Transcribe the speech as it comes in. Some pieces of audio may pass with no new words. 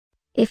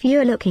If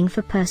you're looking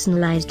for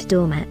personalized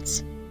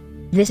doormats,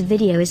 this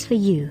video is for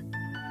you.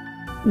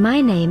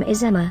 My name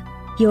is Emma,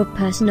 your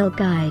personal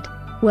guide.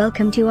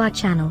 Welcome to our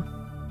channel.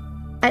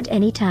 At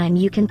any time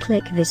you can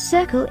click this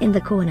circle in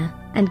the corner,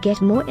 and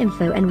get more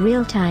info and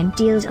real-time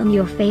deals on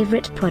your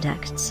favorite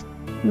products.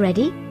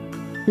 Ready?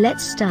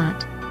 Let's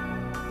start.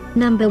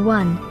 Number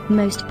 1,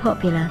 Most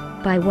Popular,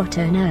 by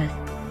WHATONEARTH.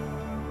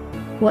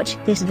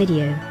 Watch this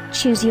video,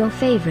 choose your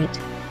favorite.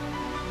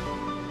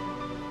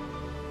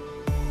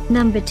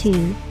 Number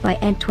 2, by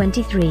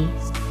N23.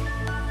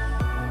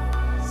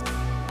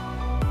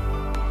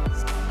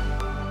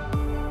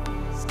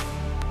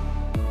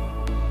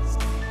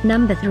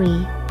 Number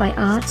 3, by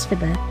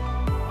Artsbaba.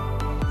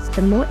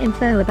 For more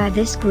info about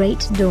this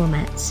great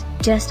doormats,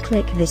 just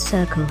click this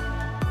circle.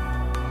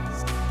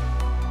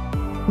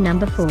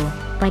 Number 4,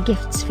 by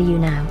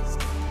GiftsForYouNow.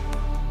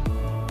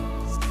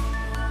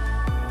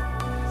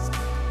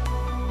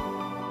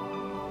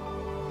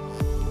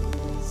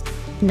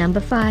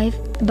 Number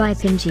 5, by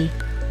Pinji.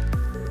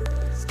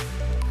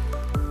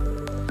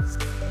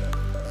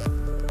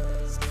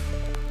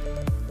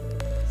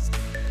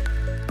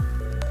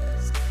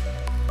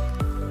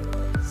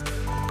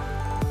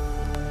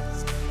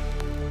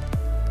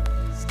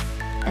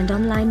 And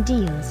online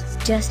deals,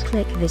 just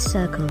click this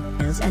circle.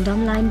 And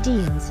online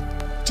deals,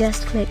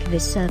 just click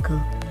this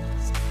circle.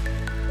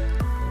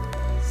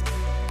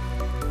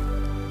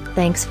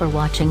 Thanks for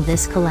watching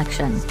this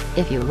collection.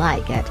 If you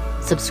like it,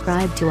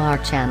 subscribe to our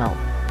channel.